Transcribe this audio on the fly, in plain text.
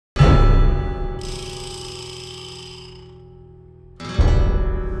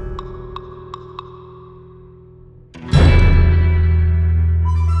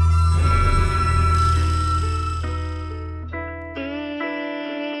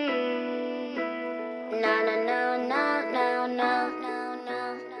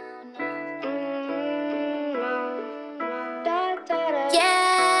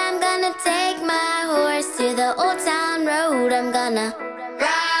road, I'm gonna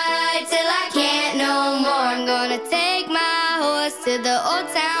ride till I can't no more. I'm gonna take my horse to the old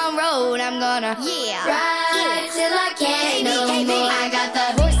town road. I'm gonna ride till I can't no